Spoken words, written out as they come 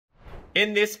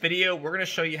In this video, we're going to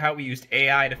show you how we used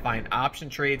AI to find option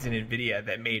trades in Nvidia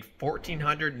that made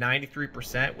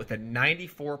 1,493% with a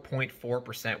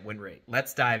 94.4% win rate.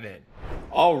 Let's dive in.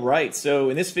 All right, so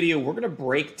in this video, we're going to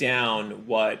break down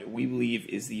what we believe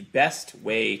is the best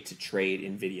way to trade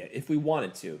Nvidia if we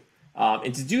wanted to.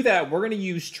 And to do that, we're going to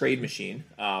use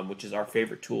TradeMachine, which is our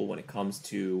favorite tool when it comes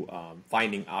to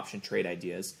finding option trade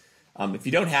ideas. If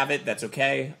you don't have it, that's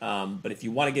okay. But if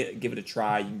you want to give it a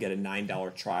try, you can get a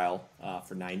 $9 trial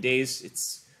for 9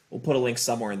 days. We'll put a link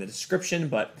somewhere in the description,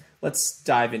 but let's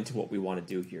dive into what we want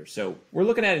to do here. So we're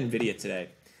looking at Nvidia today.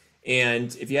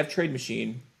 And if you have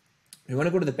TradeMachine, we want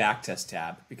to go to the backtest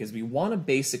tab because we want to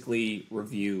basically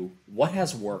review what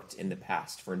has worked in the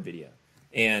past for Nvidia.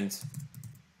 And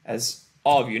as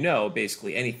all of you know,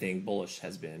 basically anything bullish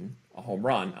has been a home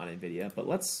run on Nvidia, but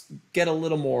let's get a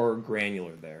little more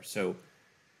granular there. So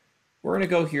we're going to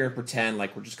go here and pretend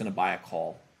like we're just going to buy a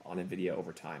call on Nvidia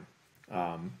over time.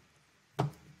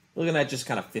 Looking at just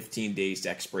kind of 15 days to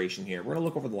expiration here. We're going to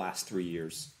look over the last 3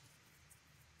 years.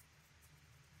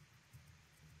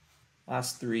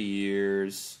 Last 3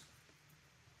 years.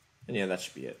 And yeah, that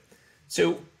should be it.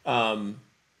 So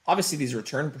obviously these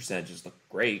return percentages look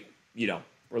great. You know,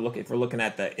 if we're looking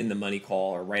at the in the money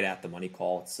call or right at the money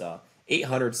call, it's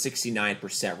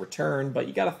 869% return, but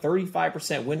you got a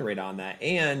 35% win rate on that,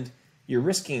 and you're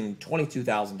risking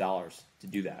 $22,000 to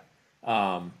do that.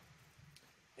 And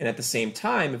at the same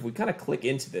time, if we kind of click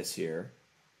into this here,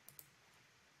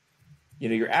 you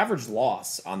know, your average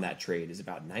loss on that trade is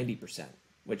about 90%,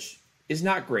 which is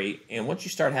not great. And once you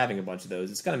start having a bunch of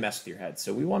those, it's going to mess with your head.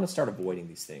 So we want to start avoiding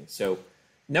these things. So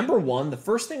number one, the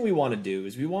first thing we want to do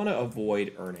is we want to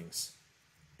avoid earnings,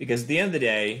 because at the end of the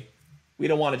day, we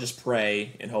don't want to just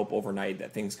pray and hope overnight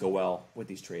that things go well with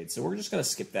these trades. So we're just going to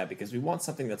skip that because we want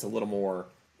something that's a little more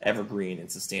evergreen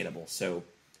and sustainable. So,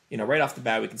 you know, right off the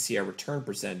bat, we can see our return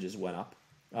percentages went up.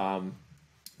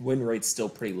 Win rate's still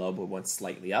pretty low, but went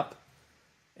slightly up.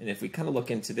 And if we kind of look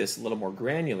into this a little more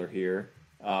granular here,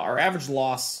 our average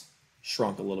loss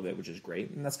shrunk a little bit, which is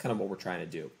great. And that's kind of what we're trying to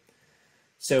do.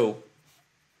 So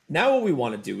now what we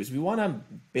want to do is we want to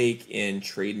bake in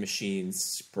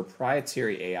TradeMachine's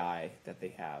proprietary AI that they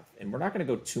have. And we're not going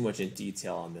to go too much in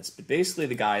detail on this, but basically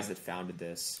the guys that founded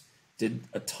this did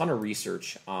a ton of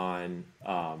research on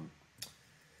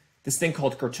this thing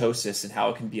called kurtosis and how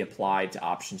it can be applied to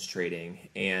options trading.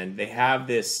 And they have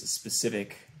this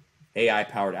specific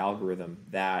AI-powered algorithm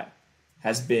that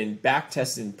has been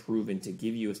back-tested and proven to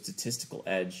give you a statistical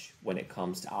edge when it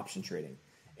comes to option trading.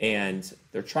 And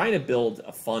they're trying to build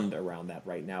a fund around that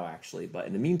right now, actually. But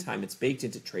in the meantime, it's baked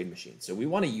into TradeMachine. So we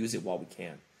want to use it while we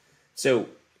can. So if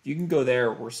you can go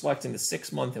there, we're selecting the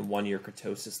 6-month and 1-year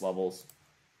kurtosis levels.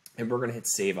 And we're going to hit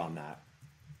save on that.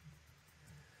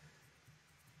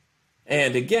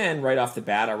 And again, right off the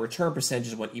bat, our return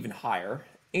percentages went even higher.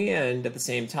 And at the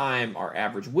same time, our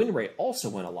average win rate also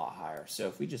went a lot higher. So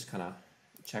if we just kind of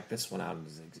check this one out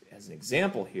as an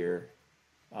example here,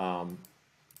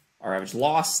 our average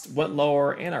loss went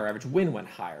lower and our average win went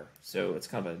higher. So it's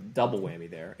kind of a double whammy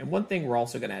there. And one thing we're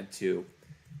also going to add too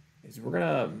is we're going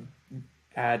to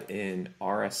add in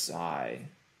RSI,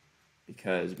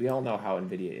 because we all know how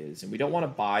Nvidia is. And we don't want to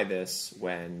buy this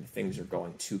when things are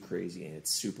going too crazy and it's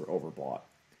super overbought.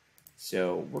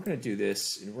 So we're going to do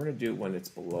this, and we're going to do it when it's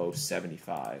below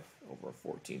 75 over a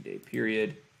 14-day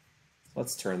period.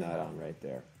 Let's turn that on right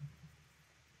there.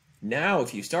 Now,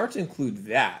 if you start to include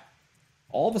that,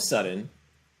 all of a sudden,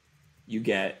 you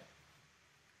get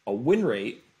a win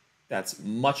rate that's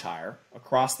much higher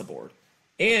across the board,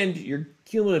 and your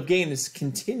cumulative gain is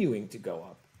continuing to go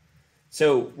up.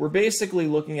 So we're basically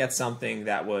looking at something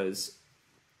that was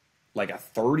like a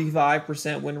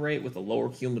 35% win rate with a lower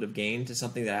cumulative gain to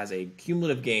something that has a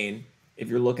cumulative gain, if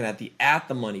you're looking at the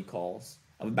money calls,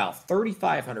 of about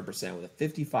 3,500% with a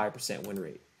 55% win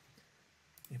rate.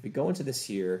 If we go into this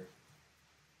here,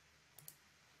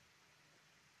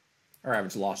 our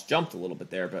average loss jumped a little bit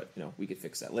there, but you know, we could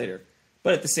fix that later.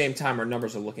 But at the same time, our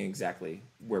numbers are looking exactly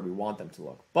where we want them to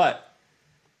look. But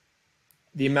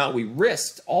the amount we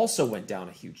risked also went down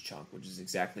a huge chunk, which is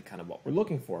exactly kind of what we're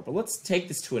looking for. But let's take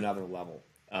this to another level.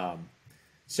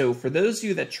 So for those of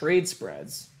you that trade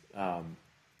spreads,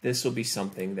 this will be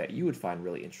something that you would find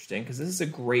really interesting, because this is a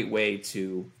great way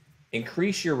to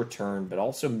increase your return, but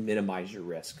also minimize your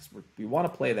risk. We want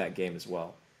to play that game as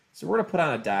well. So we're going to put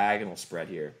on a diagonal spread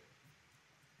here.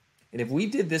 And if we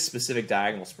did this specific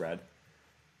diagonal spread,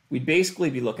 we'd basically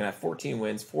be looking at 14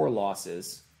 wins, 4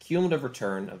 losses, cumulative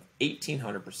return of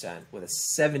 1,800% with a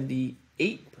 78%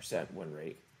 win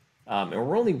rate. And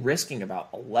we're only risking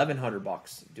about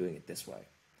 $1,100 doing it this way.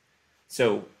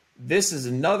 So this is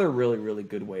another really, really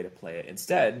good way to play it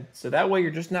instead. So that way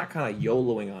you're just not kind of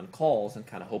YOLOing on calls and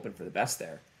kind of hoping for the best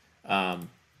there.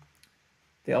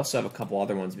 They also have a couple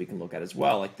other ones we can look at as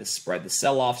well, like the spread the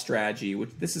sell-off strategy,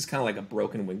 which this is kind of like a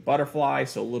broken wing butterfly,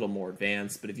 so a little more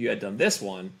advanced. But if you had done this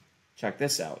one, check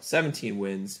this out. 17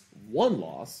 wins, 1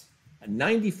 loss, a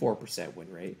 94%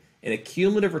 win rate, and a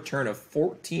cumulative return of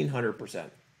 1,400%.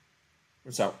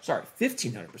 Sorry,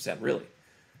 1,500%, really.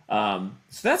 So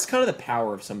that's kind of the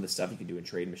power of some of the stuff you can do in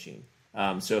TradeMachine.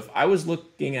 So if I was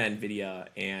looking at Nvidia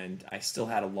and I still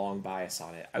had a long bias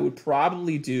on it, I would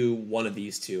probably do one of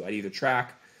these two. I'd either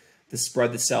track the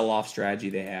spread the sell-off strategy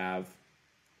they have,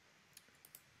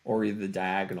 or either the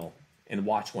diagonal, and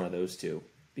watch one of those two.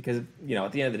 Because, at the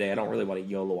end of the day, I don't really want to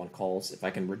YOLO on calls. If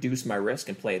I can reduce my risk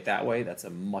and play it that way, that's a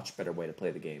much better way to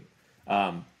play the game.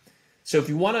 So if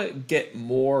you want to get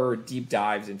more deep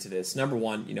dives into this, number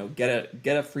one,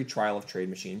 get a free trial of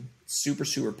TradeMachine. Super,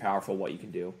 super powerful what you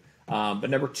can do. But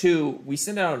number two, we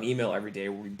send out an email every day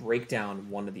where we break down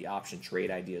one of the option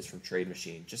trade ideas from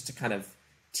TradeMachine just to kind of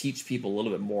teach people a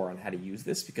little bit more on how to use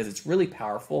this, because it's really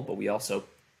powerful, but we also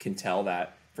can tell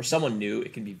that for someone new,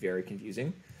 it can be very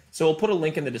confusing. So we'll put a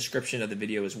link in the description of the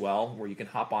video as well, where you can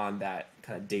hop on that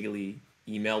kind of daily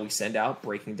email we send out,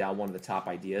 breaking down one of the top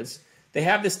ideas. They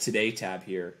have this Today tab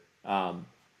here,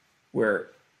 where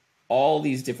all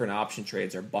these different option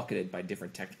trades are bucketed by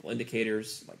different technical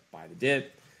indicators, like buy the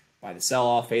dip, buy the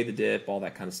sell-off, fade the dip, all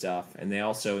that kind of stuff. And they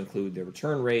also include the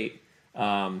return rate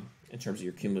in terms of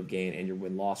your cumulative gain and your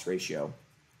win-loss ratio.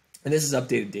 And this is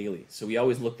updated daily. So we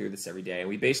always look through this every day. And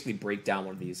we basically break down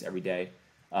one of these every day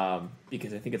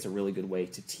because I think it's a really good way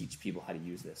to teach people how to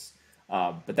use this.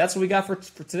 But that's what we got for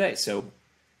today. So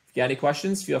if you got any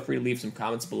questions, feel free to leave some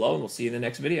comments below, and we'll see you in the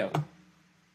next video.